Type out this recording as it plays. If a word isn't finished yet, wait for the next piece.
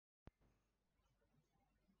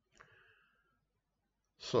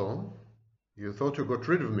So, you thought you got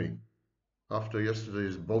rid of me after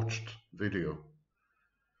yesterday's botched video.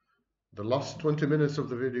 The last 20 minutes of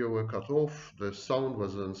the video were cut off, the sound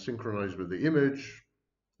was unsynchronized with the image.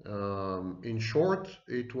 In short,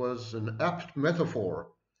 it was an apt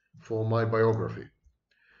metaphor for my biography.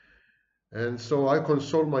 And so I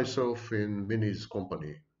console myself in Minnie's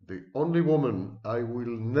company, the only woman I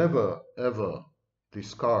will never ever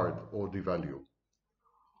discard or devalue.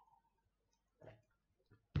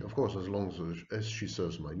 Of course, as long as she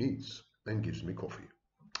serves my needs and gives me coffee.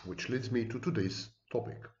 Which leads me to today's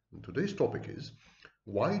topic. And today's topic is,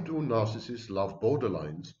 why do narcissists love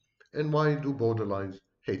borderlines and why do borderlines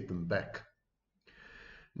hate them back?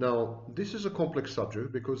 Now, this is a complex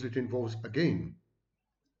subject because it involves, again,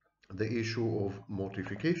 the issue of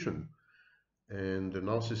mortification and the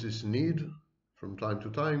narcissist's need from time to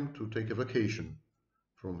time to take a vacation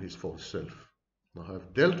from his false self. Now,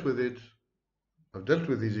 I've dealt with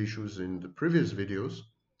these issues in the previous videos,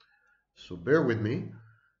 so bear with me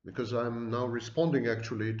because I'm now responding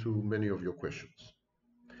actually to many of your questions.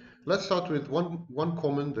 Let's start with one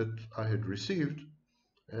comment that I had received,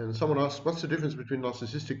 and someone asked, what's the difference between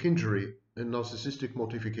narcissistic injury and narcissistic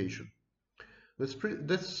mortification?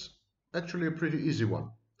 That's actually a pretty easy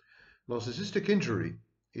one. Narcissistic injury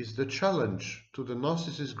is the challenge to the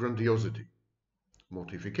narcissist's grandiosity.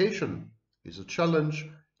 Mortification is a challenge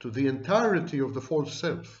to the entirety of the false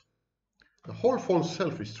self. The whole false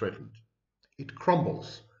self is threatened. It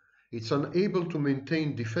crumbles. It's unable to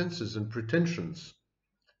maintain defenses and pretensions.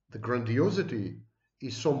 The grandiosity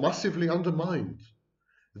is so massively undermined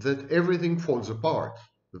that everything falls apart,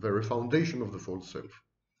 the very foundation of the false self.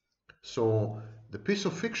 So the piece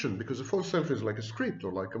of fiction, because the false self is like a script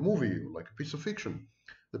or like a movie or like a piece of fiction,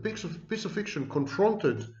 the piece of fiction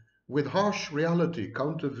confronted with harsh reality,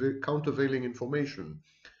 countervailing information,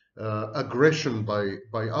 aggression by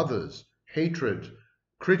others, hatred,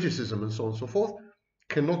 criticism, and so on and so forth,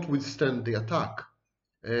 cannot withstand the attack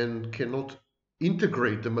and cannot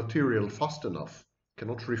integrate the material fast enough,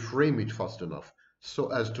 cannot reframe it fast enough so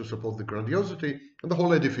as to support the grandiosity, and the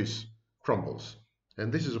whole edifice crumbles.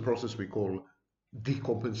 And this is a process we call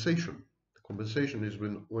decompensation. Compensation is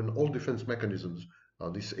when all defense mechanisms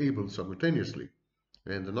are disabled simultaneously,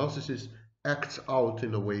 and the narcissist acts out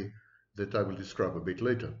in a way that I will describe a bit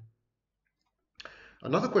later.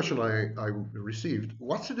 Another question I received,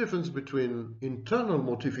 what's the difference between internal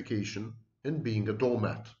mortification and being a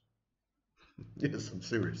doormat? Yes, I'm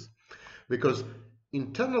serious. Because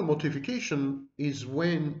internal mortification is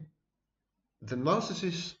when the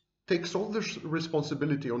narcissist takes all the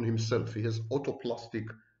responsibility on himself. He has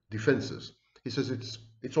autoplastic defenses. He says it's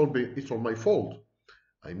all my fault.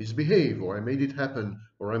 I misbehave, or I made it happen,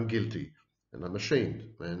 or I'm guilty, and I'm ashamed,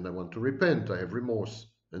 and I want to repent, I have remorse,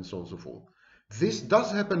 and so on and so forth. This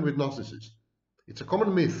does happen with narcissists. It's a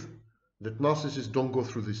common myth that narcissists don't go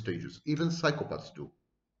through these stages. Even psychopaths do.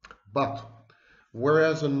 But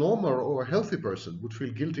whereas a normal or a healthy person would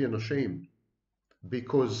feel guilty and ashamed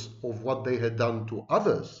because of what they had done to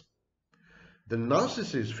others, the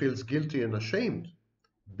narcissist feels guilty and ashamed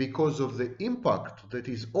because of the impact that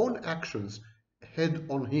his own actions had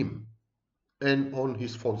on him and on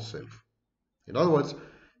his false self. In other words,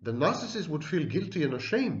 the narcissist would feel guilty and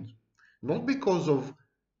ashamed not because of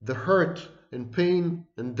the hurt and pain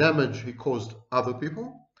and damage he caused other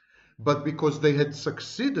people, but because they had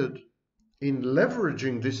succeeded in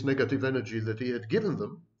leveraging this negative energy that he had given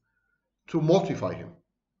them to mortify him.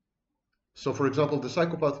 So, for example, the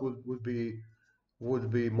psychopath would be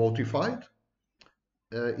mortified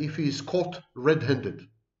if he is caught red-handed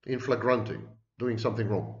in flagrante doing something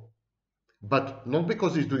wrong. But not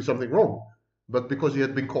because he's doing something wrong, but because he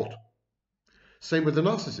had been caught. Same with the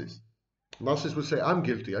narcissist. Narcissist would say, I'm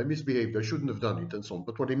guilty, I misbehaved, I shouldn't have done it, and so on.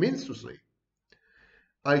 But what he means to say,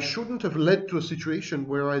 I shouldn't have led to a situation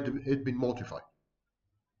where I had been mortified.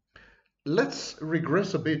 Let's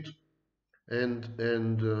regress a bit and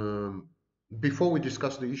before we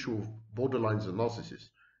discuss the issue of borderlines and narcissists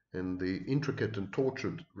and the intricate and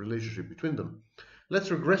tortured relationship between them, let's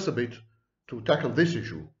regress a bit to tackle this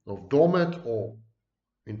issue of doormat or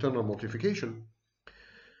internal mortification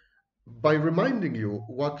by reminding you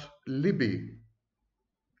what Libby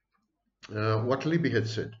had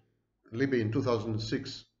said. Libby in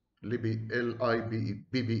 2006, Libby,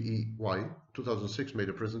 L-I-B-B-E-Y, 2006 made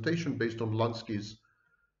a presentation based on Lansky's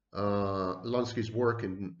work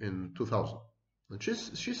in 2000. And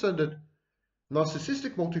she said that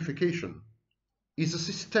narcissistic mortification is a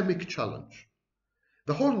systemic challenge.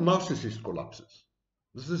 The whole narcissist collapses.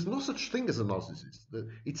 There's no such thing as a narcissist.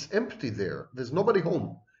 It's empty there. There's nobody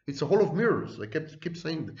home. It's a hall of mirrors. I keep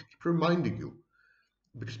saying that, keep reminding you.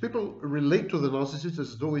 Because people relate to the narcissist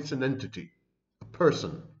as though it's an entity, a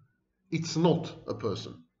person. It's not a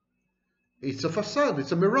person. It's a facade,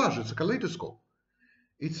 it's a mirage, it's a kaleidoscope,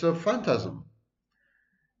 it's a phantasm.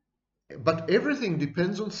 But everything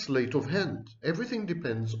depends on sleight of hand. Everything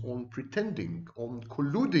depends on pretending, on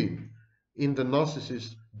colluding in the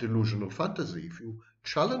narcissist delusional fantasy. If you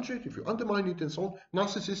challenge it, if you undermine it and so on,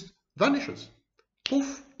 narcissist vanishes,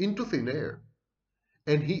 poof, into thin air.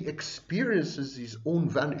 And he experiences his own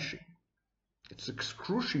vanishing. It's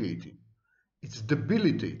excruciating, it's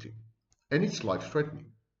debilitating, and it's life-threatening.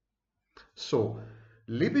 So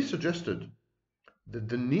Libby suggested that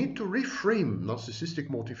the need to reframe narcissistic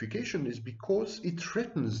mortification is because it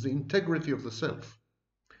threatens the integrity of the self.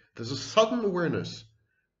 There's a sudden awareness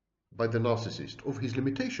by the narcissist of his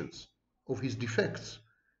limitations, of his defects,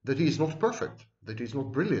 that he is not perfect, that he is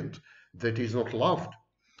not brilliant, that he is not loved,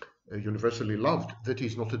 universally loved, that he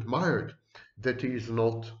is not admired, that he is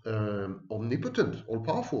not omnipotent,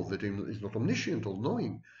 all-powerful, that he is not omniscient,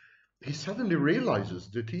 all-knowing. He suddenly realizes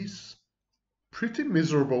that he's pretty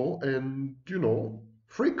miserable and,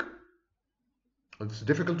 freak. And it's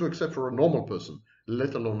difficult to accept for a normal person,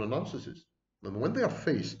 let alone a narcissist. And when they are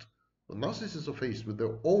faced, the narcissists are faced with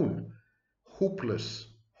their own hopeless,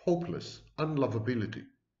 unlovability,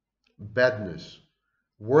 badness,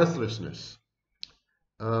 worthlessness,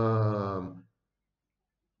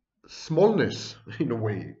 smallness in a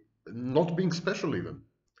way, not being special even,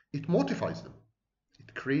 it mortifies them.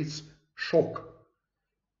 It creates shock,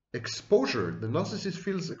 exposure. The narcissist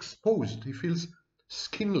feels exposed. He feels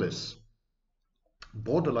skinless.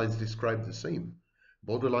 Borderlines describe the same.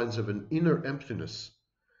 Borderlines have an inner emptiness.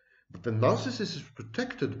 But the narcissist is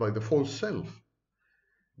protected by the false self.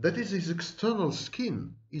 That is his external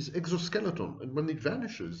skin, his exoskeleton. And when it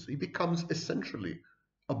vanishes, he becomes essentially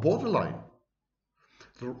a borderline.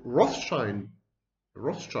 Rothschild,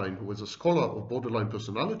 who was a scholar of borderline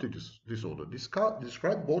personality disorder,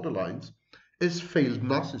 described borderlines as failed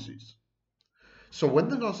narcissists. So when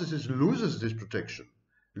the narcissist loses this protection,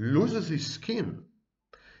 loses his skin,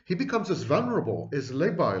 he becomes as vulnerable, as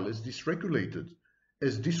labile, as dysregulated,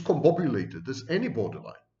 as discombobulated as any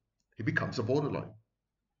borderline. He becomes a borderline.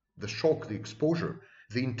 The shock, the exposure,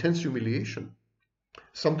 the intense humiliation.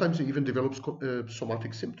 Sometimes he even develops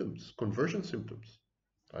somatic symptoms, conversion symptoms.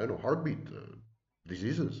 I don't know, heartbeat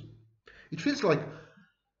diseases. It feels like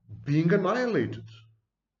being annihilated,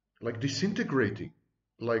 like disintegrating,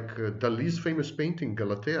 like Dali's famous painting,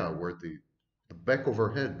 Galatea, where the back of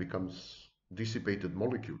her head becomes dissipated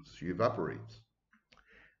molecules. She evaporates.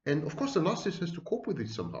 And of course, the narcissist has to cope with it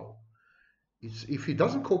somehow. If he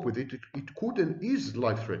doesn't cope with it, it could and is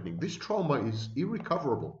life-threatening. This trauma is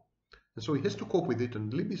irrecoverable. And so he has to cope with it.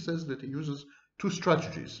 And Libby says that he uses two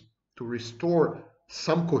strategies to restore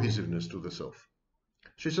some cohesiveness to the self.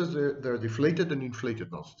 She says there are deflated and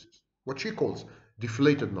inflated narcissists. What she calls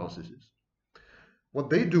deflated narcissists. What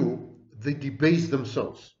they do, they debase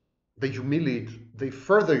themselves. They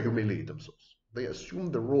further humiliate themselves. They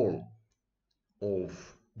assume the role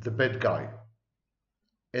of the bad guy.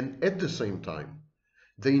 And at the same time,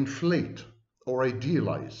 they inflate or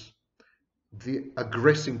idealize the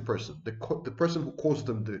aggressing person, the person who caused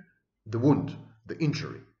them the wound, the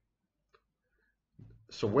injury.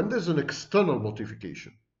 So when there's an external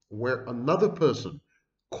mortification where another person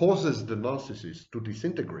causes the narcissist to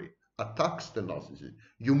disintegrate, attacks the narcissist,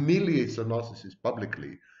 humiliates the narcissist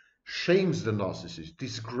publicly, shames the narcissist,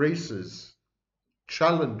 disgraces,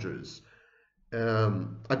 challenges,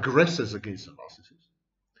 aggresses against the narcissist.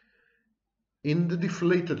 In the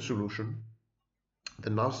deflated solution, the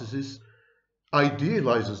narcissist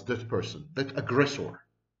idealizes that person, that aggressor,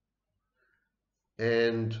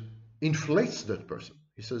 and inflates that person.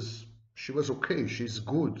 He says, she was okay, she's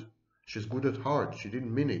good at heart, she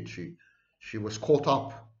didn't mean it, she was caught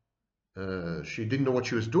up, she didn't know what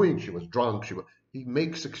she was doing, she was drunk, he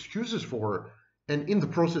makes excuses for her, and in the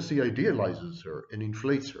process he idealizes her and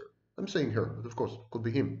inflates her. I'm saying her, but of course it could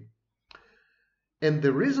be him. And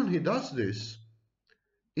the reason he does this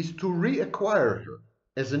is to reacquire her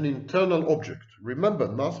as an internal object. Remember,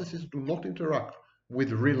 narcissists do not interact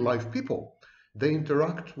with real life people. They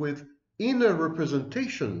interact with inner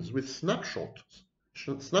representations, with snapshots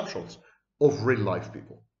of real life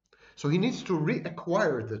people. So he needs to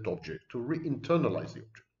reacquire that object, to re-internalize the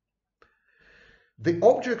object. The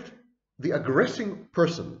object, the aggressing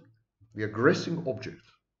person, the aggressing object,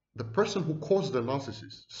 the person who caused the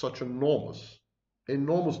narcissist such enormous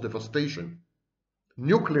devastation,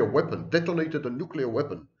 nuclear weapon, detonated a nuclear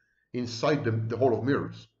weapon inside the Hall of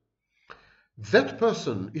Mirrors. That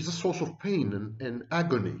person is a source of pain and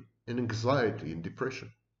agony and anxiety and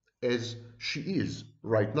depression. as she is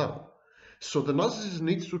right now. So the narcissist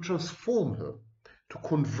needs to transform her, to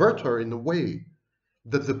convert her in a way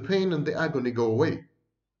that the pain and the agony go away.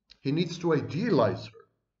 He needs to idealize her,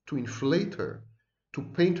 to inflate her, to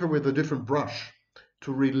paint her with a different brush,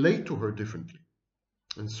 to relate to her differently.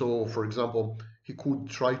 And so, for example, he could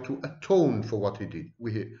try to atone for what he did,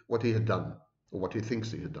 what he had done, or what he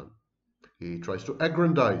thinks he had done. He tries to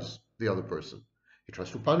aggrandize the other person. He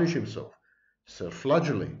tries to punish himself,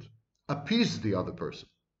 self-flagellate, appease the other person.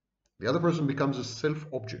 The other person becomes a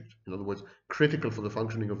self-object, in other words, critical for the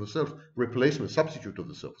functioning of the self, replacement, substitute of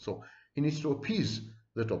the self. So he needs to appease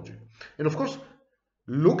that object. And of course,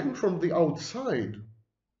 looking from the outside,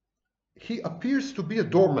 he appears to be a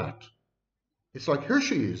doormat. It's like, here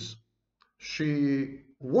she is. She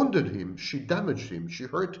wounded him, she damaged him, she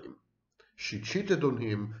hurt him. She cheated on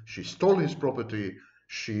him, she stole his property,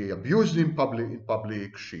 she abused him in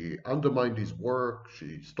public, she undermined his work,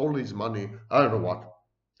 she stole his money, I don't know what.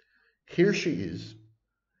 Here she is.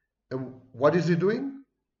 And what is he doing?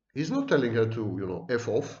 He's not telling her to, F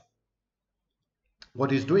off.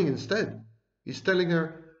 What he's doing instead, he's telling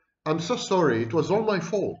her, I'm so sorry, it was all my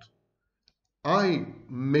fault. I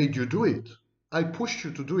made you do it. I pushed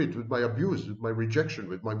you to do it with my abuse, with my rejection,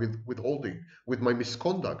 with my withholding, with my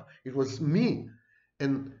misconduct. It was me.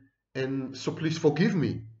 And so please forgive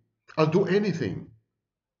me. I'll do anything.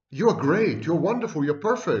 You're great. You're wonderful. You're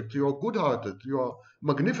perfect. You're good-hearted. You're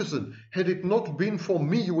magnificent. Had it not been for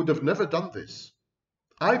me, you would have never done this.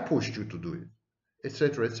 I pushed you to do it,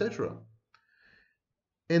 etc., etc.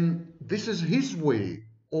 And this is his way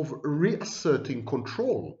of reasserting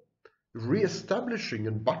control, re-establishing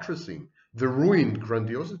and buttressing the ruined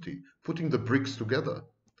grandiosity, putting the bricks together.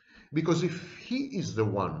 Because if he is the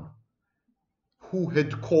one who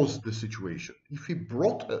had caused the situation, if he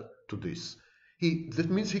brought her to this, that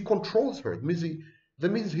means he controls her.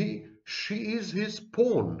 That means she is his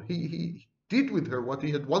pawn. He did with her what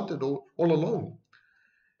he had wanted all along.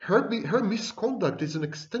 Her misconduct is an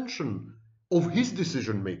extension of his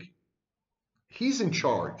decision making. He's in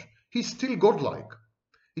charge. He's still godlike.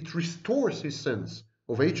 It restores his sense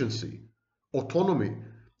of agency, autonomy,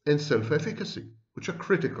 and self-efficacy, which are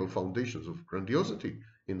critical foundations of grandiosity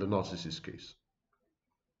in the narcissist case.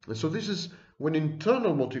 And so this is when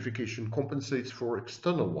internal mortification compensates for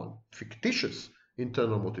external one. Fictitious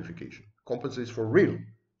internal mortification compensates for real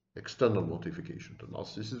external mortification. The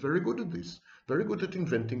narcissist is very good at this, very good at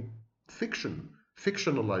inventing fiction,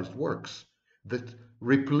 fictionalized works that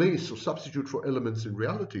replace or substitute for elements in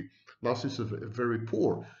reality. Narcissists are very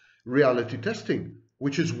poor reality testing,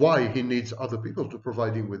 which is why he needs other people to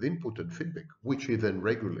provide him with input and feedback, which he then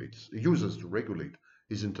uses to regulate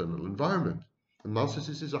his internal environment. A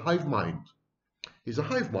narcissist is a hive mind. He's a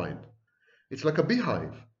hive mind. It's like a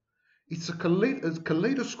beehive. It's a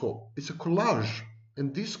kaleidoscope. It's a collage.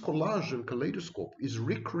 And this collage and kaleidoscope is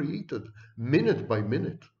recreated minute by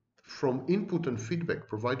minute from input and feedback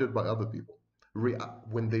provided by other people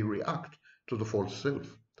when they react to the false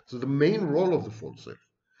self. So the main role of the false self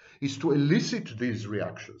is to elicit these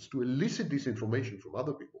reactions, to elicit this information from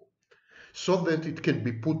other people, so that it can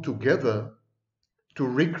be put together to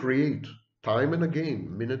recreate time and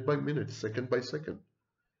again, minute by minute, second by second,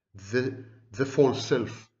 the false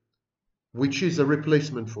self, which is a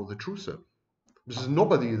replacement for the true self. There's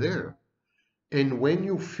nobody there. And when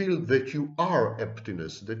you feel that you are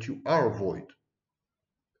emptiness, that you are void,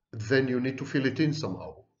 then you need to fill it in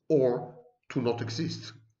somehow, or to not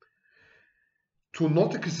exist. To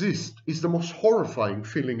not exist is the most horrifying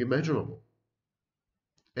feeling imaginable.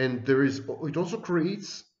 And it also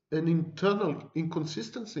creates an internal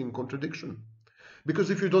inconsistency and contradiction. Because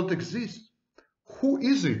if you don't exist, who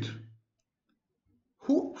is it?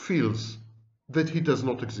 Who feels that he does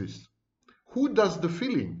not exist? Who does the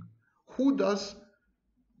feeling? Who does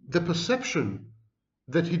the perception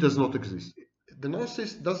that he does not exist? The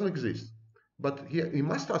narcissist doesn't exist, but he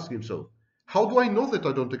must ask himself, how do I know that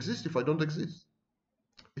I don't exist if I don't exist?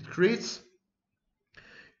 It creates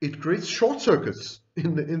short circuits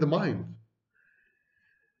in the mind.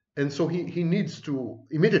 And so he needs to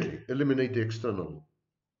immediately eliminate the external.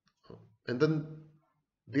 And then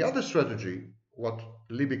the other strategy, what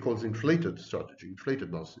Libby calls inflated strategy,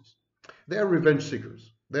 inflated narcissists, they are revenge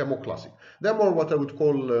seekers. They are more classic. They are more what I would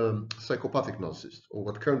call psychopathic narcissists, or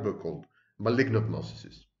what Kernberg called malignant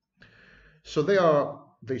narcissists. So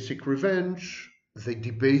they seek revenge, they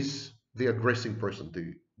debase the aggressing person,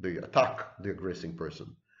 they attack the aggressing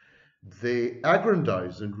person. They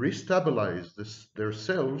aggrandize and restabilize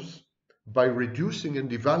themselves by reducing and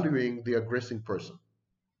devaluing the aggressing person.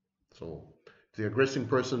 So the aggressing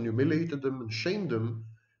person humiliated them and shamed them.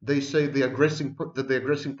 they say that the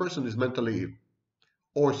aggressing person is mentally ill,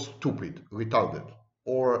 or stupid, retarded,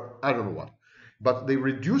 or I don't know what. But they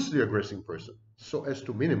reduce the aggressing person so as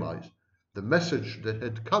to minimize the message that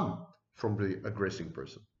had come from the aggressing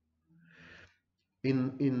person.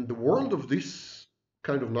 In the world of this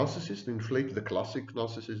kind of narcissist, inflate the classic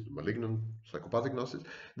narcissist, the malignant, psychopathic narcissist,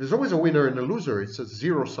 there's always a winner and a loser. It's a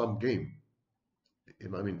zero-sum game.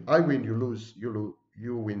 I mean, I win, you lose,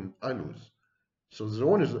 you win, I lose. So there's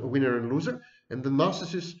always a winner and loser, and the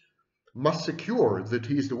narcissist must secure that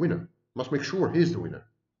he is the winner, must make sure he is the winner.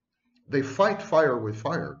 They fight fire with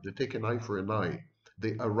fire. They take an eye for an eye.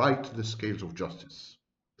 They right the scales of justice.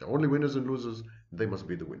 The only winners and losers, they must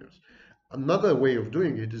be the winners. Another way of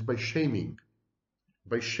doing it is by shaming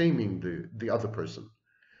the other person.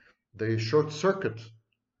 They short circuit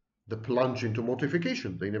the plunge into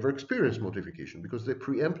mortification. They never experience mortification because they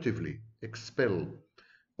preemptively expel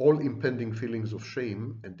all impending feelings of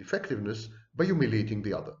shame and defectiveness by humiliating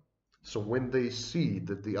the other. So when they see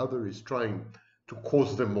that the other is trying to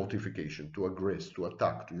cause them mortification, to aggress, to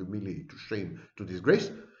attack, to humiliate, to shame, to disgrace,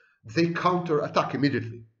 they counter-attack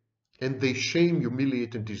immediately. And they shame,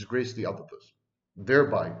 humiliate, and disgrace the other person,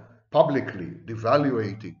 thereby publicly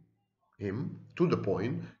devaluating him to the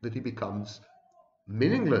point that he becomes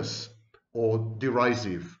meaningless or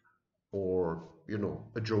derisive or,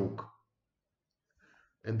 a joke.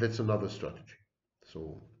 And that's another strategy.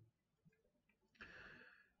 So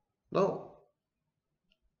now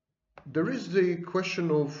there is the question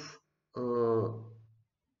of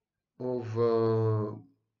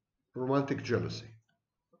romantic jealousy.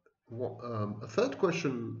 A third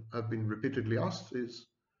question I've been repeatedly asked is,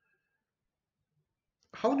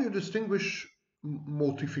 how do you distinguish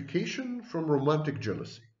mortification from romantic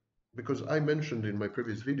jealousy? Because I mentioned in my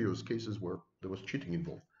previous videos cases where there was cheating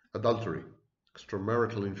involved, adultery,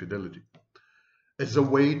 extramarital infidelity, as a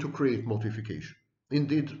way to create mortification.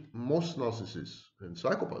 Indeed, most narcissists and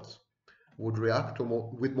psychopaths would react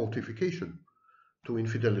with mortification to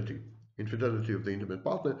infidelity of the intimate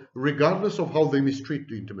partner, regardless of how they mistreat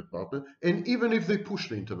the intimate partner, and even if they push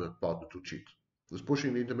the intimate partner to cheat. Because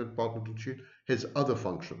pushing the intimate partner to cheat has other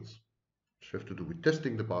functions, which have to do with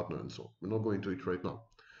testing the partner and so on. We're not going into it right now.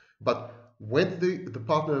 But when the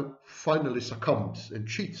partner finally succumbs and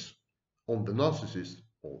cheats on the narcissist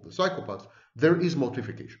or the psychopath, there is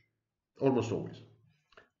mortification, almost always.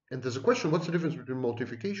 And there's a question, what's the difference between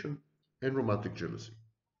mortification and romantic jealousy?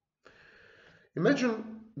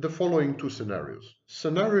 Imagine the following two scenarios.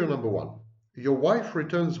 Scenario number one, your wife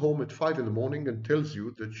returns home at 5 in the morning and tells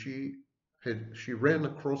you that she ran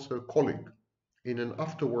across her colleague in an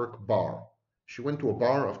after-work bar. She went to a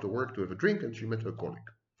bar after work to have a drink and she met her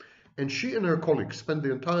colleague. And she and her colleague spent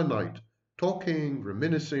the entire night talking,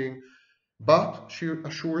 reminiscing, but she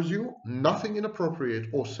assures you nothing inappropriate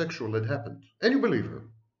or sexual had happened. And you believe her,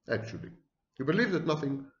 actually. You believe that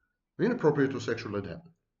nothing inappropriate or sexual had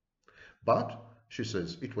happened. But, she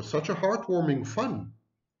says, it was such a heartwarming fun,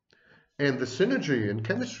 and the synergy and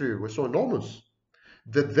chemistry were so enormous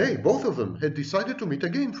that they, both of them, had decided to meet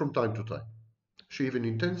again from time to time. She even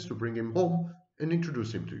intends to bring him home and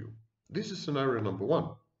introduce him to you. This is scenario number one.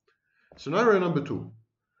 Scenario number two.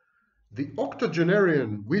 The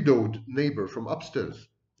octogenarian widowed neighbor from upstairs.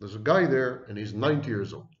 There's a guy there and he's 90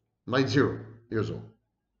 years old. 90 years old.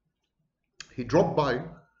 He dropped by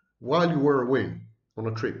while you were away on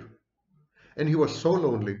a trip. And he was so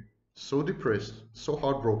lonely, so depressed, so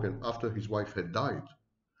heartbroken after his wife had died,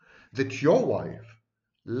 that your wife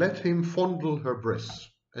let him fondle her breasts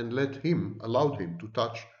and allowed him to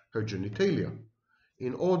touch her genitalia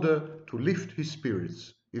in order to lift his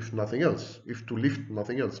spirits, if nothing else, if to lift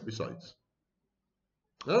nothing else besides.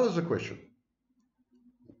 Now there's a question.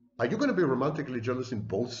 Are you going to be romantically jealous in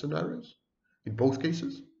both scenarios? In both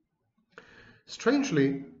cases?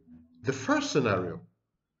 Strangely, the first scenario,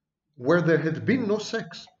 where there had been no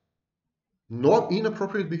sex, no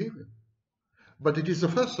inappropriate behavior, but it is the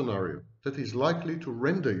first scenario that is likely to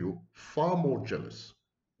render you far more jealous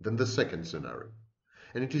than the second scenario.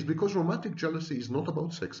 And it is because romantic jealousy is not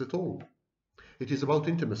about sex at all. It is about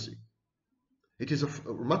intimacy.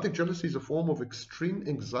 Romantic jealousy is a form of extreme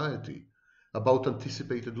anxiety about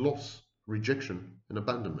anticipated loss, rejection, and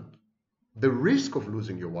abandonment. The risk of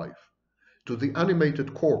losing your wife to the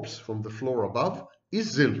animated corpse from the floor above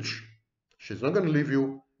is zilch. She's not going to leave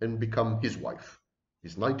you and become his wife.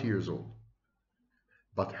 He's 90 years old.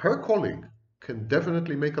 But her colleague can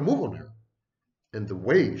definitely make a move on her. And the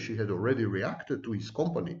way she had already reacted to his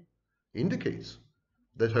company indicates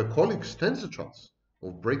that her colleague stands a chance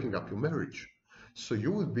of breaking up your marriage. So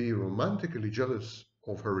you would be romantically jealous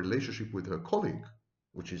of her relationship with her colleague,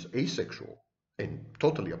 which is asexual, and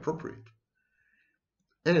totally appropriate.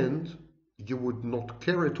 And you would not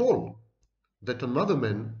care at all that another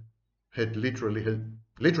man had literally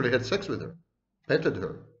had sex with her, petted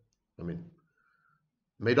her, I mean,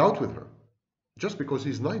 made out with her, just because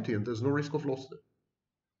he's 90 and there's no risk of loss there.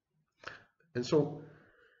 And so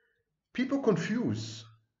people confuse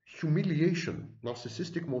humiliation,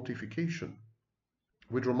 narcissistic mortification,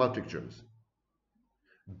 with romantic jealousy.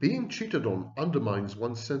 Being cheated on undermines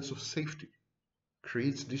one's sense of safety,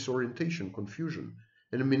 creates disorientation, confusion,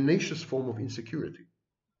 and a menacious form of insecurity.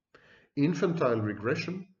 Infantile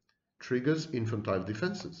regression triggers infantile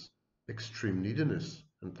defenses, extreme neediness,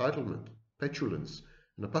 entitlement, petulance,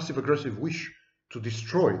 and a passive-aggressive wish to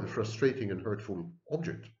destroy the frustrating and hurtful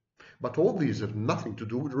object. But all these have nothing to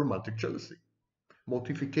do with romantic jealousy.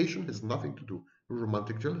 Mortification has nothing to do with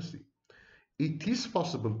romantic jealousy. It is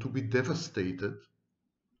possible to be devastated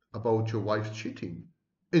about your wife cheating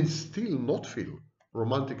and still not feel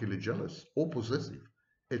romantically jealous or possessive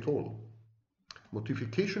at all.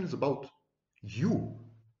 Mortification is about you,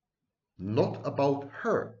 not about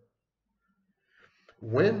her.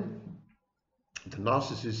 When the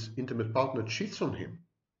narcissist's intimate partner cheats on him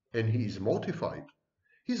and he is mortified,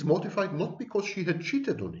 he's mortified not because she had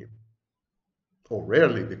cheated on him, or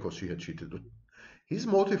rarely because she had cheated on him. He's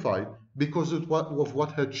mortified because of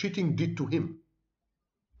what her cheating did to him,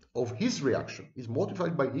 of his reaction. He's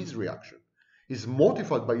mortified by his reaction. He's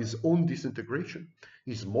mortified by his own disintegration.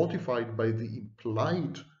 He's mortified by the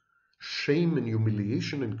implied shame and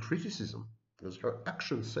humiliation and criticism, because her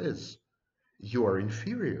action says, you are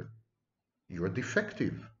inferior, you are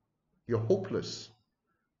defective, you're hopeless.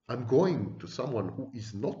 I'm going to someone who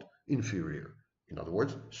is not inferior, in other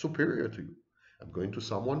words, superior to you. I'm going to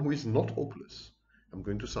someone who is not hopeless. I'm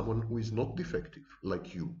going to someone who is not defective,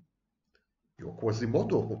 like you. You're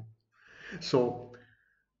Quasimodo. So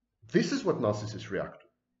this is what narcissists react to.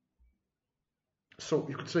 So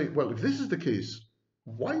you could say, well, if this is the case,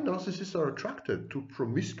 why narcissists are attracted to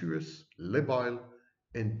promiscuous, labile,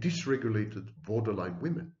 and dysregulated borderline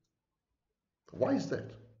women? Why is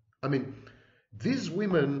that? I mean, these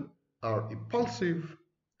women are impulsive,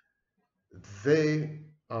 they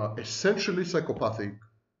are essentially psychopathic,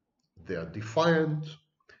 they are defiant,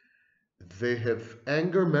 they have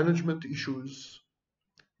anger management issues,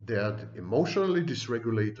 they are emotionally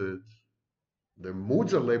dysregulated, their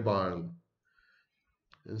moods are labile,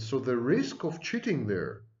 and so the risk of cheating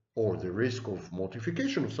there, or the risk of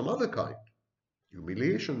mortification of some other kind,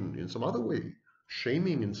 humiliation in some other way,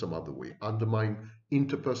 shaming in some other way, undermining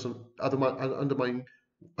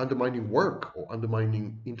work, or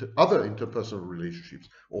undermining other interpersonal relationships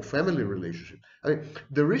or family relationships. I mean,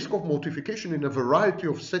 the risk of mortification in a variety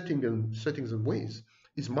of settings and ways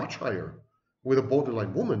is much higher with a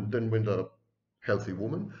borderline woman than with a healthy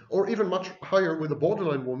woman, or even much higher with a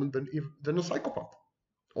borderline woman than a psychopath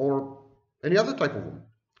or any other type of woman.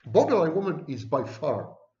 Borderline woman is by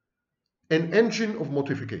far an engine of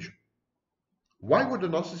mortification. Why would a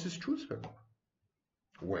narcissist choose her?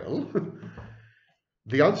 Well,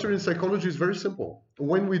 the answer in psychology is very simple.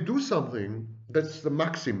 When we do something, that's the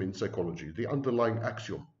maxim in psychology, the underlying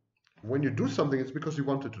axiom. When you do something, it's because you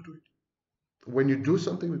wanted to do it. When you do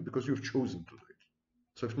something, it's because you've chosen to do it.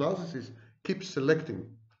 So if narcissists keep selecting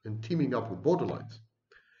and teaming up with borderlines,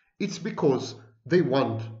 it's because they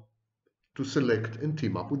want to select and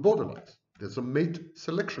team up with borderlines. There's a mate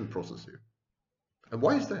selection process here. And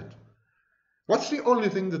why is that? What's the only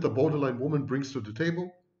thing that a borderline woman brings to the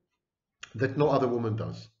table that no other woman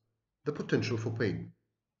does? The potential for pain,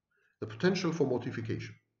 the potential for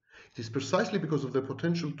mortification. It is precisely because of their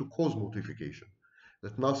potential to cause mortification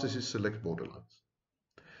that narcissists select borderlines.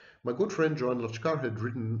 My good friend Joanne Lachkar had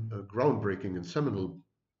written a groundbreaking and seminal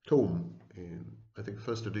tome, I think the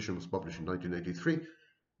first edition was published in 1983,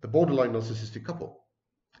 The Borderline Narcissistic Couple.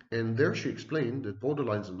 And there she explained that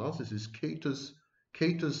borderlines and narcissists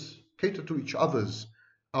cater to each other's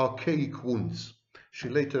archaic wounds. She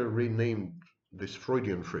later renamed this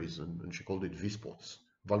Freudian phrase and she called it V-spots,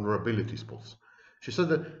 vulnerability spots. She said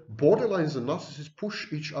that borderlines and narcissists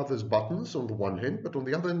push each other's buttons on the one hand, but on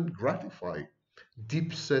the other hand gratify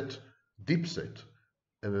deep set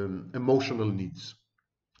emotional needs.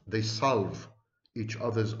 They salve each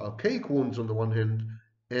other's archaic wounds on the one hand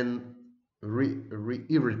and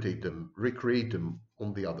re-irritate them, recreate them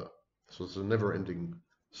on the other. So it's a never-ending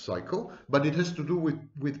cycle, but it has to do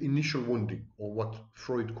with initial wounding, or what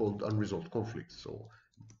Freud called unresolved conflicts, or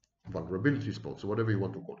vulnerability spots, or whatever you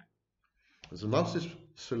want to call it. The narcissist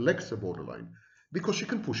selects a borderline because she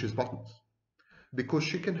can push his buttons, because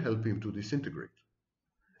she can help him to disintegrate.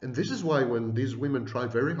 And this is why when these women try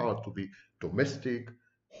very hard to be domestic,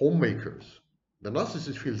 homemakers, The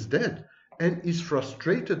narcissist feels dead and is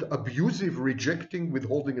frustrated, abusive, rejecting,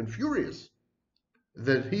 withholding, and furious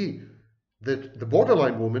that the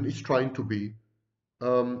borderline woman is trying to be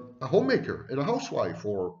a homemaker and a housewife,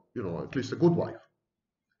 or at least a good wife.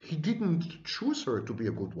 He didn't choose her to be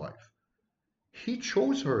a good wife. He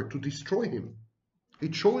chose her to destroy him. He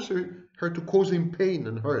chose her to cause him pain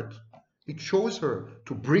and hurt. He chose her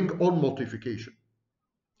to bring on mortification.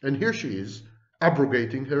 And here she is,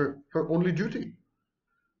 abrogating her only duty.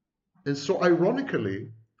 And so ironically,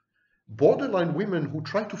 borderline women who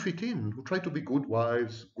try to fit in, who try to be good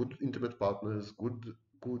wives, good intimate partners, good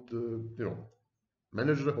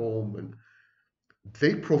manage the home, and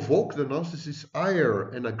they provoke the narcissist's ire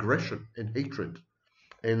and aggression and hatred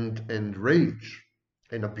and rage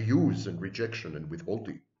and abuse and rejection and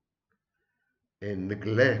withholding and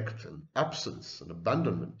neglect and absence and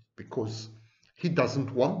abandonment, because he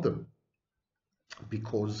doesn't want them,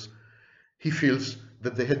 because he feels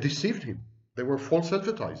that they had deceived him. They were false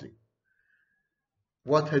advertising.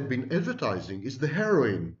 What had been advertising is the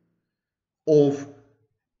heroine of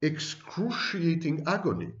excruciating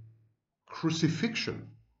agony, crucifixion,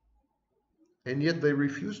 and yet they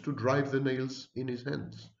refuse to drive the nails in his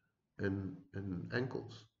hands and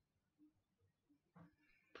ankles.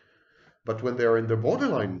 But when they are in the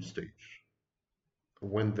borderline stage,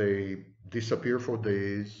 when they disappear for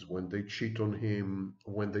days, when they cheat on him,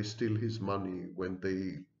 when they steal his money, when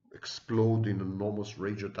they explode in enormous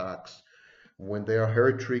rage attacks, when they are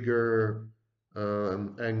hair trigger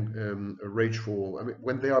and rageful, I mean,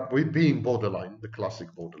 when they are being borderline, the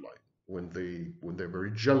classic borderline, when they're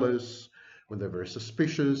very jealous, when they're very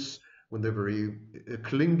suspicious, when they're very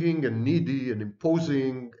clinging and needy and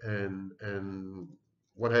imposing and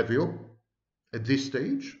what have you, at this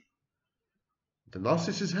stage, the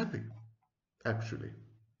narcissist is happy, actually.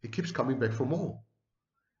 He keeps coming back for more.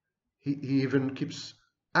 He even keeps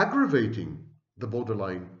aggravating the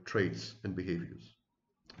borderline traits and behaviors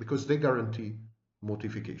because they guarantee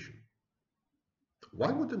mortification.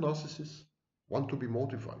 Why would the narcissist want to be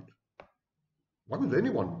mortified? Why would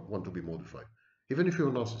anyone want to be mortified, even if you're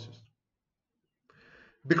a narcissist?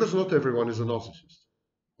 Because not everyone is a narcissist.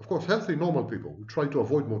 Of course, healthy, normal people who try to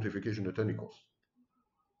avoid mortification at any cost.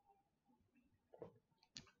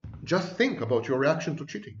 Just think about your reaction to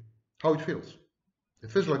cheating, how it feels.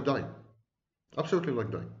 It feels like dying, absolutely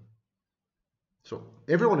like dying. So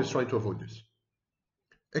everyone is trying to avoid this,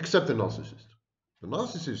 except the narcissist. The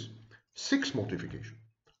narcissist seeks mortification,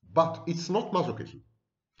 but it's not masochism.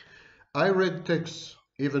 I read texts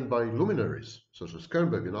even by luminaries, such as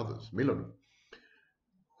Kernberg and others, Miller,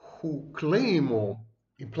 who claim or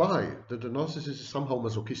imply that the narcissist is somehow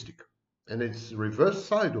masochistic, and it's the reverse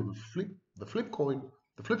side of the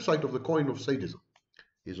flip side of the coin of sadism.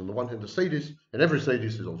 He's on the one hand a sadist, and every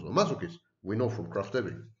sadist is also a masochist. We know from Kraft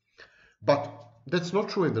Ebing. But that's not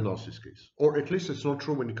true in the narcissist case, or at least it's not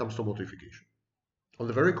true when it comes to mortification. On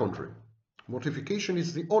the very contrary, mortification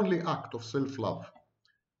is the only act of self-love,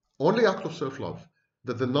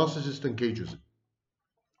 that the narcissist engages in.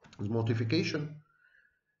 Because mortification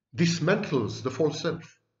dismantles the false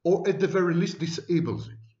self, or at the very least disables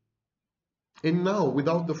it. And now,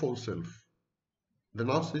 without the false self, the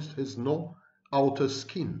narcissist has no outer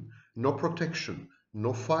skin, no protection,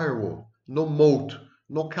 no firewall, no moat,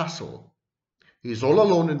 no castle. He is all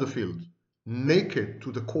alone in the field, naked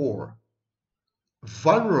to the core,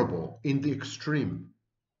 vulnerable in the extreme,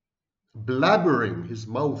 blabbering his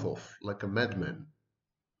mouth off like a madman.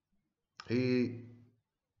 And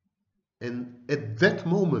at that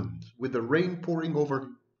moment, with the rain pouring over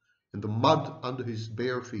him and the mud under his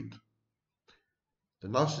bare feet, the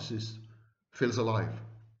narcissist feels alive.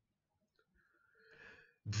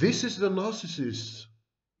 This is the narcissist's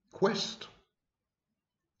quest.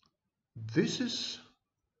 This is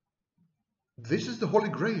the Holy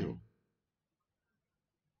Grail.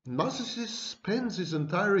 Narcissist spends his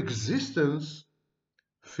entire existence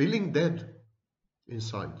feeling dead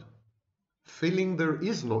inside, feeling there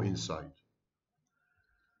is no inside.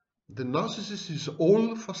 The narcissist is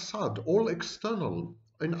all facade, all external,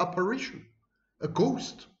 an apparition, a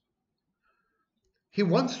ghost. He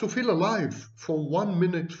wants to feel alive for 1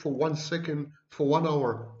 minute, for 1 second, for 1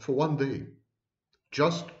 hour, for 1 day.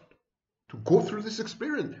 Just to go through this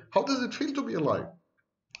experience. How does it feel to be alive?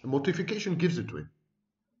 The mortification gives it to him.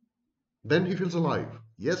 Then he feels alive.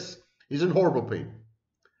 Yes, he's in horrible pain.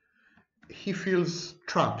 He feels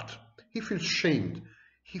trapped. He feels shamed.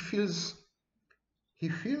 He feels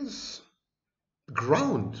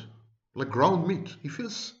ground, like ground meat. He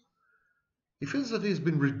feels that he's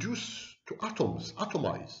been reduced to atoms,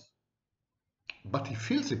 atomized. But he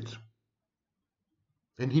feels it.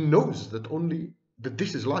 And he knows that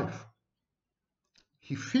this is life.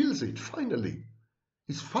 He feels it finally.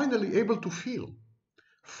 He's finally able to feel,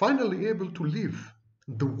 finally able to live.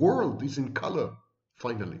 The world is in color,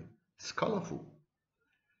 finally. It's colorful.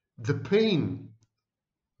 The pain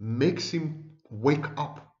makes him wake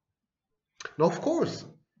up. Now, of course,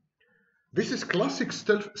 this is classic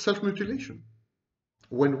self-mutilation.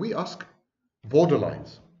 When we ask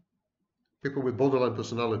borderlines, people with borderline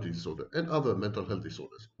personality disorder and other mental health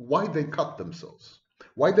disorders, why they cut themselves,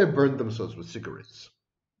 why they burn themselves with cigarettes,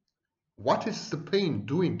 what is the pain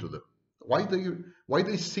doing to them? Why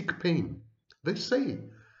they seek pain? They say,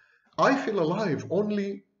 I feel alive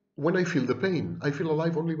only when I feel the pain. I feel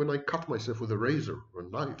alive only when I cut myself with a razor or a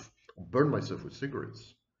knife, or burn myself with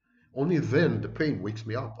cigarettes. Only then the pain wakes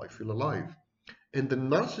me up. I feel alive. And the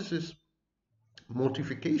narcissist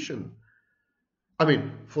mortification,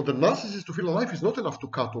 for the narcissist to feel alive is not enough to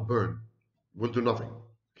cut or burn. Will do nothing.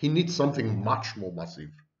 He needs something much more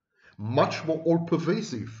massive, much more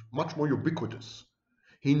all-pervasive, much more ubiquitous.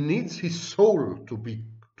 He needs his soul to be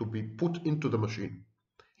put into the machine.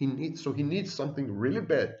 He needs something really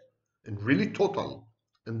bad and really total,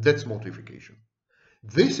 and that's mortification.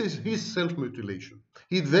 This is his self-mutilation.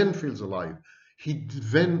 He then feels alive. He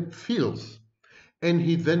then feels, and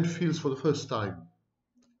he then feels for the first time,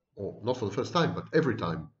 or not for the first time, but every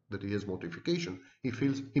time that he has mortification, he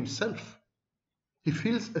feels himself. He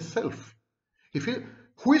feels a self.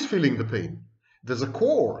 Who is feeling the pain? There's a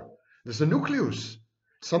core. There's a nucleus.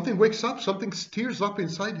 Something wakes up. Something stirs up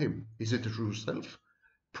inside him. Is it the true self?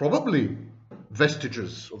 Probably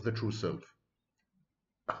vestiges of the true self.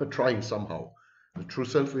 Trying somehow. The true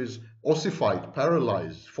self is ossified,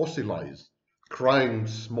 paralyzed, fossilized, crying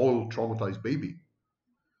small traumatized baby.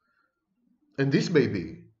 And this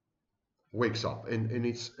baby wakes up and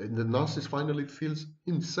the narcissist finally feels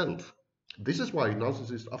himself. This is why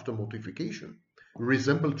narcissists, after mortification,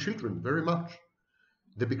 resemble children very much.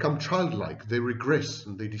 They become childlike, they regress,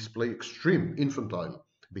 and they display extreme infantile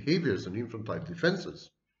behaviors and infantile defenses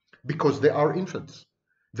because they are infants.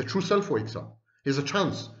 The true self wakes up. Here's a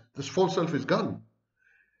chance. This false self is gone.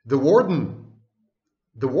 The warden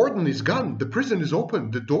is gone. The prison is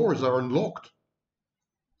open. The doors are unlocked.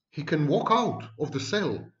 He can walk out of the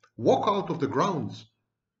cell, walk out of the grounds,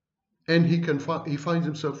 and he finds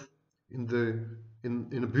himself in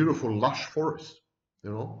a beautiful lush forest.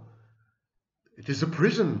 It is a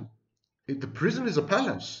prison. The prison is a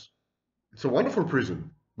palace. It's a wonderful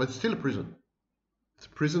prison, but it's still a prison. It's a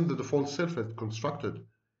prison that the false self had constructed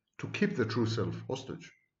to keep the true self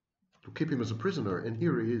hostage, to keep him as a prisoner. And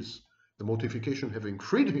here he is, the mortification having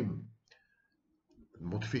freed him.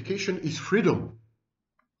 Mortification is freedom.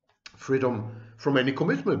 Freedom from any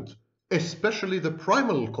commitment, especially the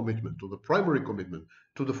primal commitment or the primary commitment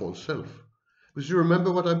to the false self. Because you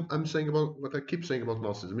remember what I'm saying about what I keep saying about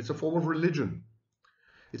narcissism. It's a form of religion.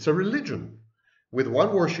 It's a religion with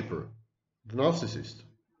one worshipper, the narcissist,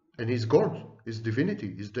 and his God, his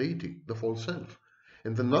divinity, his deity, the false self.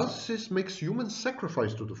 And the narcissist makes human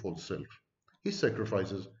sacrifice to the false self. He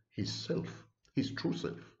sacrifices his self, his true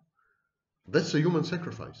self. That's a human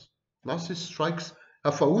sacrifice. Narcissist strikes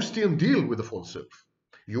a Faustian deal with the false self.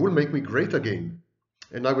 You will make me great again,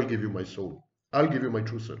 and I will give you my soul. I'll give you my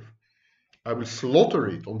true self. I will slaughter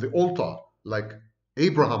it on the altar like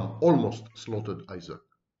Abraham almost slaughtered Isaac.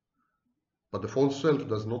 But the false self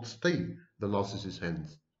does not stay the narcissist's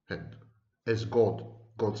hand, as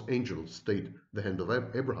God's angel stayed the hand of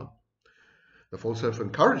Abraham. The false self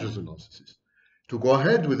encourages the narcissist to go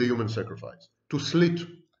ahead with the human sacrifice, to slit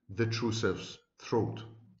the true self's throat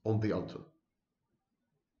on the altar.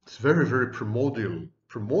 It's very, very primordial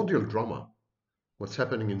drama, what's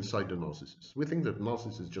happening inside the narcissist. We think that the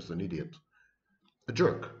narcissist is just an idiot, a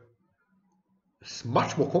jerk. It's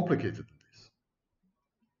much more complicated than this.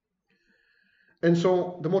 And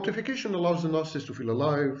so the mortification allows the narcissist to feel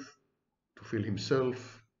alive, to feel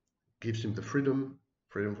himself, gives him the freedom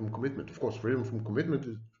from commitment. Of course, freedom from commitment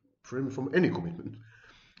is freedom from any commitment.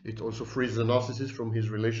 It also frees the narcissist from his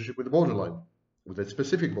relationship with the borderline, with that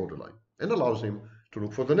specific borderline, and allows him to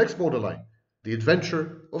look for the next borderline, the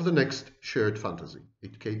adventure of the next shared fantasy.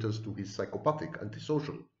 It caters to his psychopathic,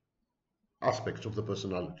 antisocial aspects of the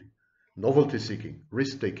personality: novelty-seeking,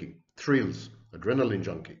 risk-taking, thrills, adrenaline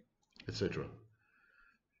junkie, etc.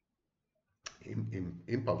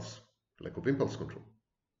 Impulse, lack of impulse control.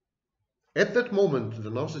 At that moment,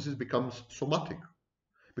 the narcissist becomes somatic.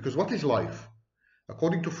 Because what is life?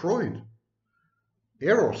 According to Freud,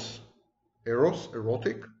 eros,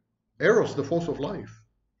 erotic, eros, the force of life,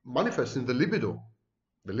 manifests in the libido.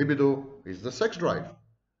 The libido is the sex drive,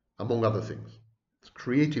 among other things. It's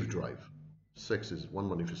creative drive. Sex is one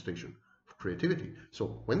manifestation of creativity.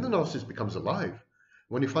 So when the narcissist becomes alive,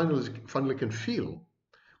 when he finally can feel,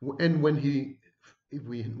 and when he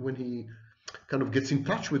kind of gets in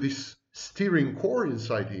touch with this steering core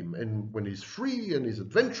inside him, and when he's free and he's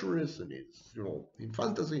adventurous and he's, you know, in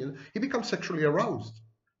fantasy, and he becomes sexually aroused,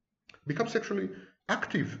 becomes sexually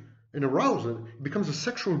active and aroused, and he becomes a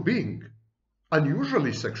sexual being,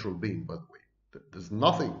 unusually sexual being, by the way. There's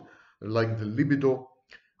nothing like the libido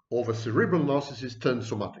of a cerebral narcissist turned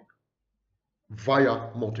somatic via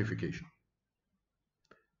mortification.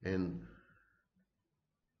 And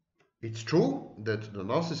it's true that the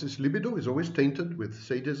narcissist's libido is always tainted with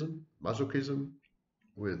sadism, masochism,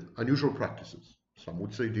 with unusual practices. Some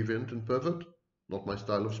would say deviant and pervert, not my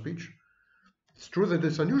style of speech. It's true that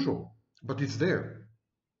it's unusual, but it's there.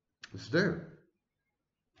 It's there.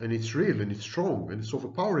 And it's real, and it's strong, and it's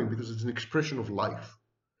overpowering because it's an expression of life.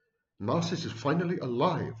 Narcissist is finally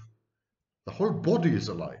alive. The whole body is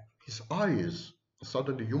alive. His eyes are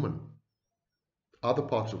suddenly human. Other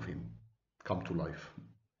parts of him come to life.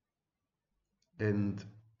 And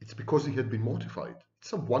it's because he had been mortified.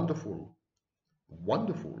 It's a wonderful,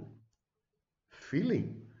 wonderful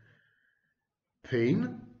feeling.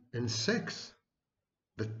 Pain and sex,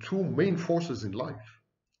 the two main forces in life,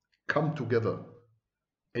 come together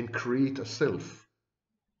and create a self,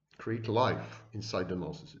 create life inside the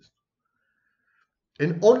narcissist.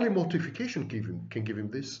 And only mortification can give him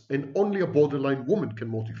this, and only a borderline woman can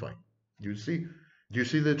mortify. Do you see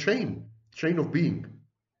the chain of being?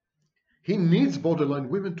 He needs borderline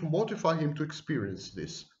women to mortify him to experience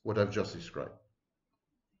this, what I've just described.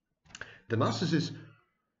 The narcissist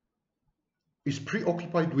is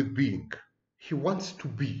preoccupied with being. He wants to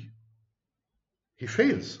be. He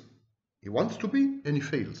fails. He wants to be and he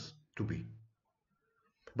fails to be.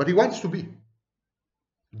 But he wants to be.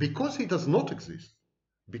 Because he does not exist,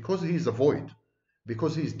 because he is a void,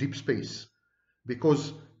 because he is deep space,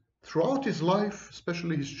 because throughout his life,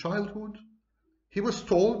 especially his childhood, he was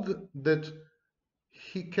told that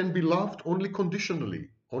he can be loved only conditionally,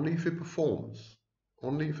 only if he performs,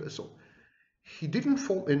 only if so. He didn't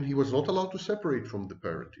form, and he was not allowed to separate from the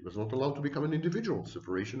parent. He was not allowed to become an individual,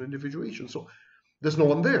 separation, individuation. So there's no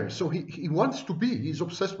one there. So he wants to be. He's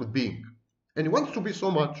obsessed with being, and he wants to be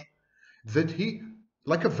so much that he,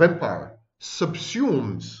 like a vampire,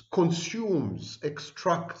 subsumes, consumes,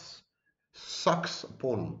 extracts, sucks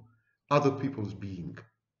upon other people's being.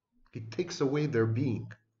 He takes away their being.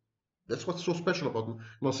 That's what's so special about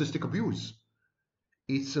narcissistic abuse.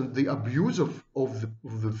 It's the abuse of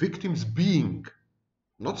the victim's being,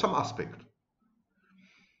 not some aspect.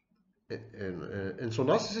 And so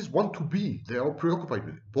narcissists want to be. They are preoccupied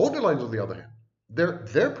with it. Borderlines, on the other hand,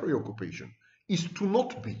 their preoccupation is to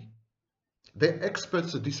not be. They're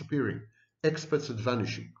experts at disappearing, experts at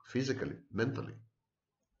vanishing, physically, mentally.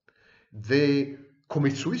 They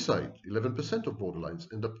commit suicide. 11% of borderlines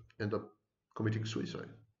end up committing suicide.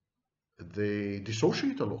 They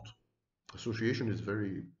dissociate a lot. Dissociation is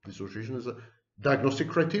a diagnostic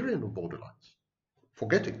criterion of borderlines.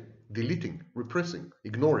 Forgetting, deleting, repressing,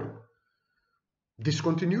 ignoring.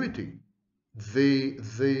 Discontinuity. They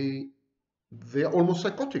are almost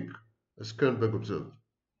psychotic, as Kernberg observed.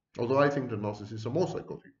 Although I think the narcissists are more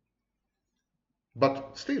psychotic.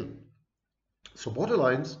 But still, so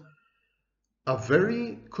borderlines are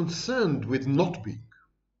very concerned with not being.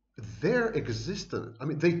 Their existence, I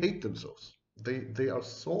mean, they hate themselves. They are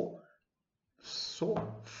so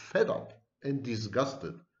fed up and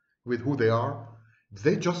disgusted with who they are.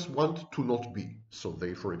 They just want to not be. So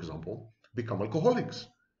they, for example, become alcoholics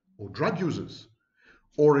or drug users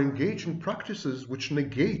or engage in practices which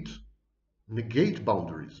negate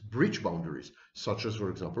boundaries, breach boundaries, such as,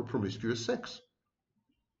 for example, promiscuous sex.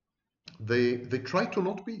 They try to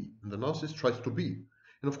not be, and the narcissist tries to be.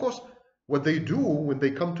 And of course, what they do when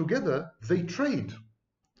they come together, they trade.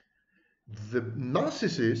 The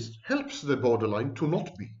narcissist helps the borderline to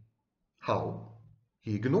not be. How?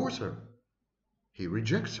 He ignores her. He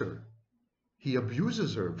rejects her. He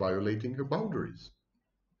abuses her, violating her boundaries.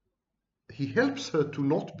 He helps her to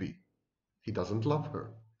not be. He doesn't love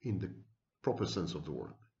her in the proper sense of the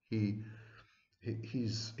word. He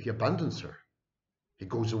abandons her. He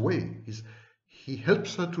goes away. He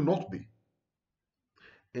helps her to not be.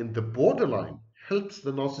 And the borderline helps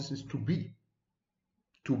the narcissist to be.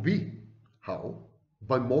 To be. How?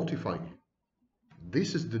 By mortifying him.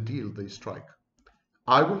 This is the deal they strike.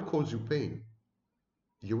 I will cause you pain.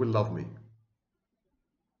 You will love me.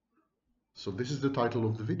 So this is the title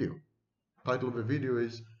of the video. The title of the video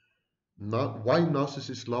is Why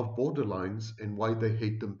Narcissists Love Borderlines and Why They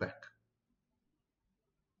Hate Them Back.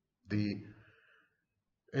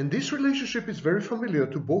 And this relationship is very familiar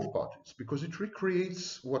to both parties because it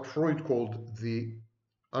recreates what Freud called the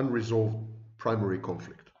unresolved primary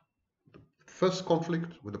conflict. First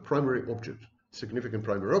conflict with the primary object, significant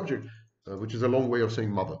primary object, which is a long way of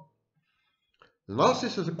saying mother. The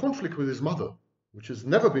narcissist has a conflict with his mother, which has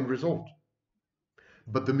never been resolved.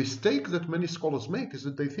 But the mistake that many scholars make is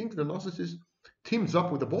that they think the narcissist teams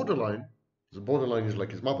up with the borderline. The borderline is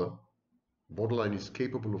like his mother. Borderline is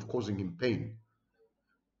capable of causing him pain,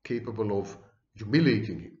 capable of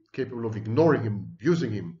humiliating him, capable of ignoring him,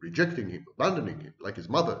 abusing him, rejecting him, abandoning him, like his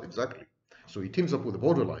mother, exactly. So he teams up with the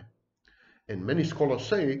borderline. And many scholars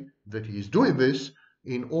say that he is doing this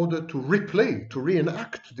in order to replay, to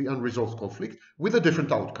reenact the unresolved conflict with a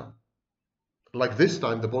different outcome. Like this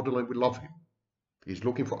time, the borderline will love him. He's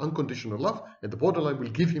looking for unconditional love, and the borderline will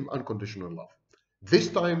give him unconditional love. This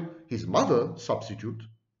time, his mother substitute,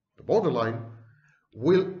 the borderline,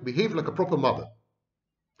 will behave like a proper mother.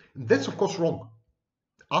 And that's, of course, wrong.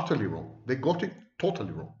 Utterly wrong. They got it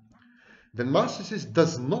totally wrong. The narcissist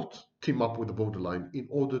does not team up with the borderline in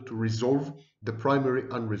order to resolve the primary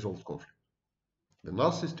unresolved conflict. The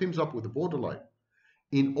narcissist teams up with the borderline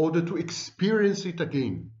in order to experience it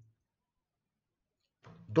again.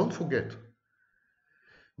 Don't forget,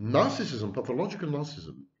 narcissism, pathological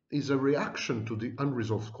narcissism, is a reaction to the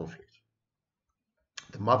unresolved conflict.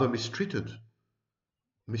 The mother mistreated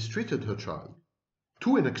her child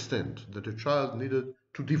to an extent that the child needed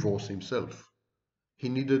to divorce himself. He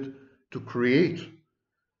needed to create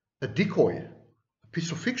a decoy, a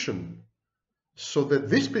piece of fiction, so that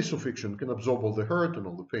this piece of fiction can absorb all the hurt and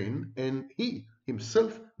all the pain, and he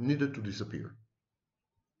himself needed to disappear,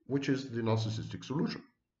 which is the narcissistic solution.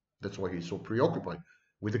 That's why he's so preoccupied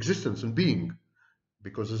with existence and being,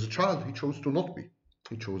 because as a child he chose to not be.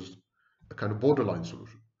 He chose a kind of borderline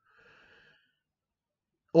solution.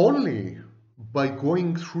 Only by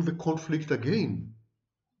going through the conflict again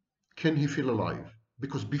can he feel alive.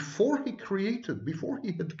 Because before he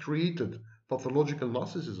had created pathological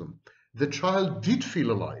narcissism, the child did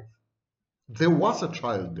feel alive. There was a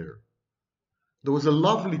child there. There was a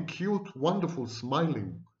lovely, cute, wonderful,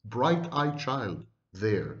 smiling, bright-eyed child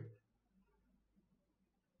there.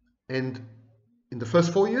 And in the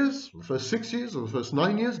first 4 years, the first 6 years, or the first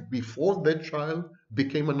 9 years, before that child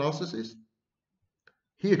became a narcissist,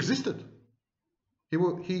 he existed.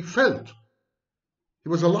 He felt. He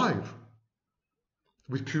was alive.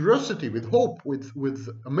 With curiosity, with hope, with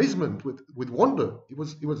amazement, with wonder. He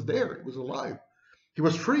was there. He was alive. He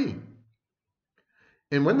was free.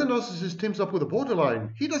 And when the narcissist teams up with a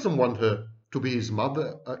borderline, he doesn't want her to be his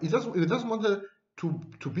mother. He doesn't want her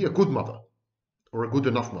to be a good mother or a good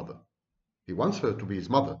enough mother. He wants her to be his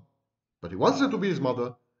mother. But he wants her to be his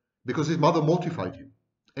mother because his mother mortified him.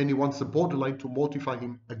 And he wants the borderline to mortify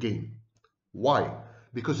him again. Why?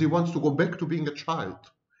 Because he wants to go back to being a child.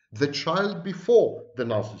 The child before the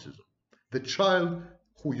narcissism. The child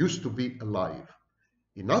who used to be alive.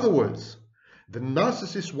 In other words, the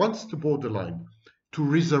narcissist wants the borderline to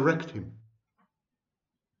resurrect him.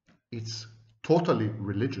 It's totally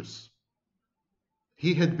religious.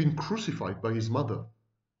 He had been crucified by his mother,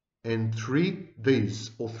 and 3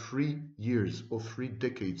 days or 3 years or 3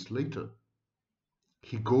 decades later,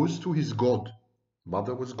 he goes to his God.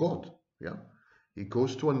 Mother was God, yeah? He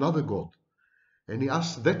goes to another God, and he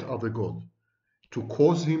asks that other God to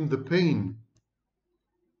cause him the pain,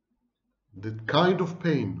 the kind of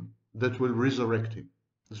pain that will resurrect him.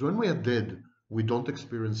 Because when we are dead, we don't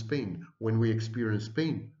experience pain. When we experience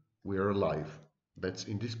pain, we are alive. That's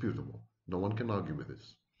indisputable. No one can argue with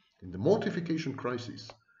this. In the mortification crisis,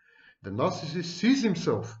 the narcissist sees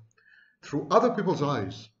himself through other people's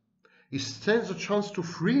eyes. He stands a chance to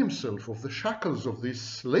free himself of the shackles of this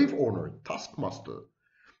slave owner, taskmaster,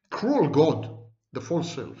 cruel God, the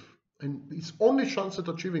false self. And his only chance at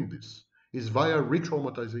achieving this is via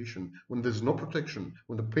re-traumatization, when there's no protection,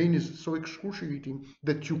 when the pain is so excruciating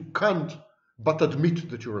that you can't but admit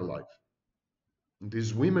that you're alive. And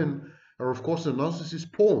these women are, of course, the narcissist's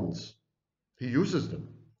pawns. He uses them.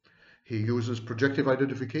 He uses projective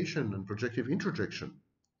identification and projective introjection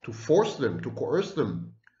to force them, to coerce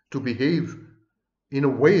them, to behave in a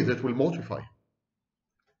way that will mortify.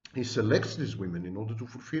 He selects these women in order to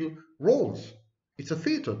fulfill roles. It's a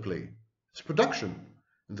theater play. It's production.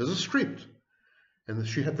 And there's a script. And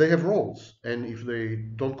they have roles. And if they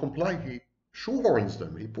don't comply, he shoehorns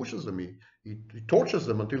them. He pushes them. He tortures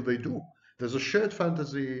them until they do. There's a shared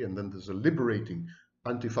fantasy, and then there's a liberating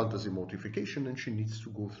anti-fantasy mortification, and she needs to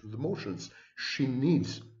go through the motions. She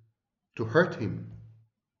needs to hurt him.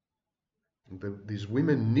 These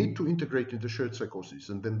women need to integrate into shared psychosis,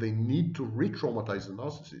 and then they need to re-traumatize the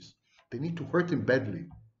narcissist. They need to hurt him badly.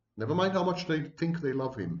 Never mind how much they think they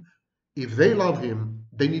love him. If they love him,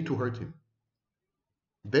 they need to hurt him.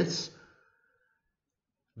 That's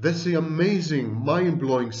the amazing,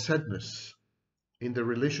 mind-blowing sadness in the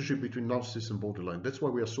relationship between narcissist and borderline. That's why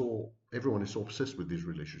everyone is so obsessed with these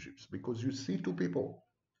relationships, because you see two people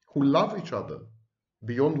who love each other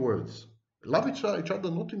beyond words. Love each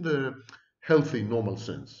other not in the healthy, normal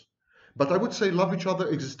sense, but I would say love each other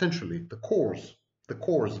existentially. The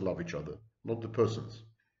cores love each other, not the persons.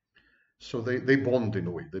 So they bond in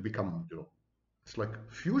a way. They become, it's like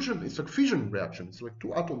fusion. It's like fission reaction. It's like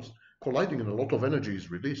two atoms colliding and a lot of energy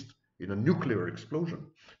is released in a nuclear explosion.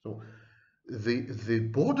 So the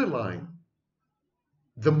borderline,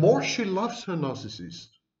 the more she loves her narcissist,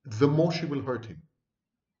 the more she will hurt him.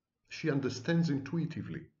 She understands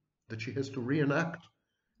intuitively that she has to reenact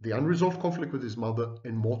the unresolved conflict with his mother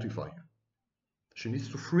and mortify him. She needs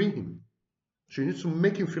to free him. She needs to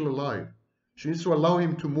make him feel alive. She needs to allow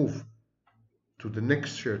him to move to the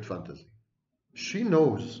next shared fantasy. She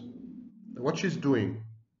knows that what she's doing,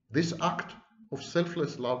 this act of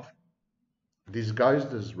selfless love,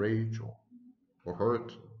 disguised as rage or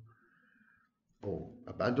hurt or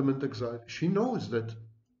abandonment anxiety, she knows that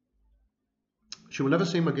she will never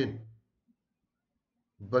see him again.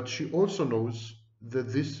 But she also knows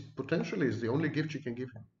that this potentially is the only gift she can give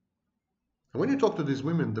him. And when you talk to these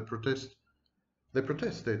women, they protest.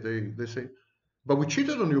 They say, but we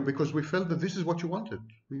cheated on you because we felt that this is what you wanted.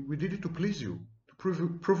 We did it to please you, to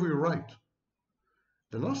prove you right.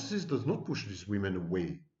 The narcissist does not push these women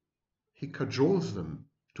away. He cajoles them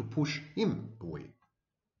to push him away.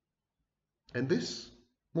 And this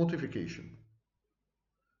mortification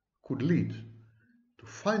could lead to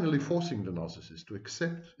finally forcing the narcissist to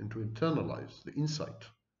accept and to internalize the insight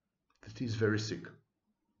that he's very sick.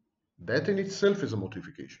 That in itself is a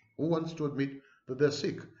mortification. Who wants to admit that they're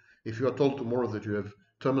sick? If you are told tomorrow that you have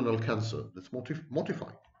terminal cancer, that's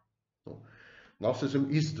mortifying. No.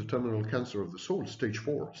 Narcissism is the terminal cancer of the soul, stage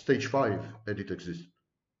 4, stage 5, had it existed.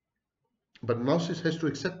 But narcissist has to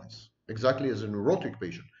accept this, exactly as a neurotic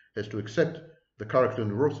patient has to accept the character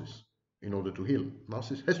neurosis in order to heal.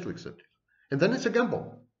 Narcissist has to accept it. And then it's a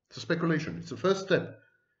gamble. It's a speculation. It's the first step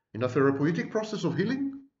in a therapeutic process of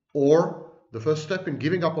healing, or the first step in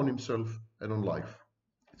giving up on himself and on life.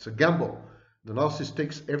 It's a gamble the narcissist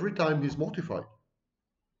takes every time he's mortified.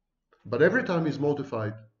 But every time he's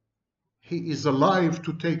mortified, he is alive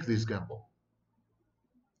to take this gamble.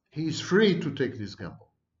 He is free to take this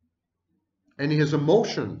gamble. And he has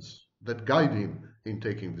emotions that guide him in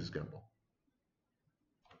taking this gamble.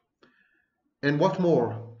 And what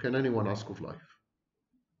more can anyone ask of life?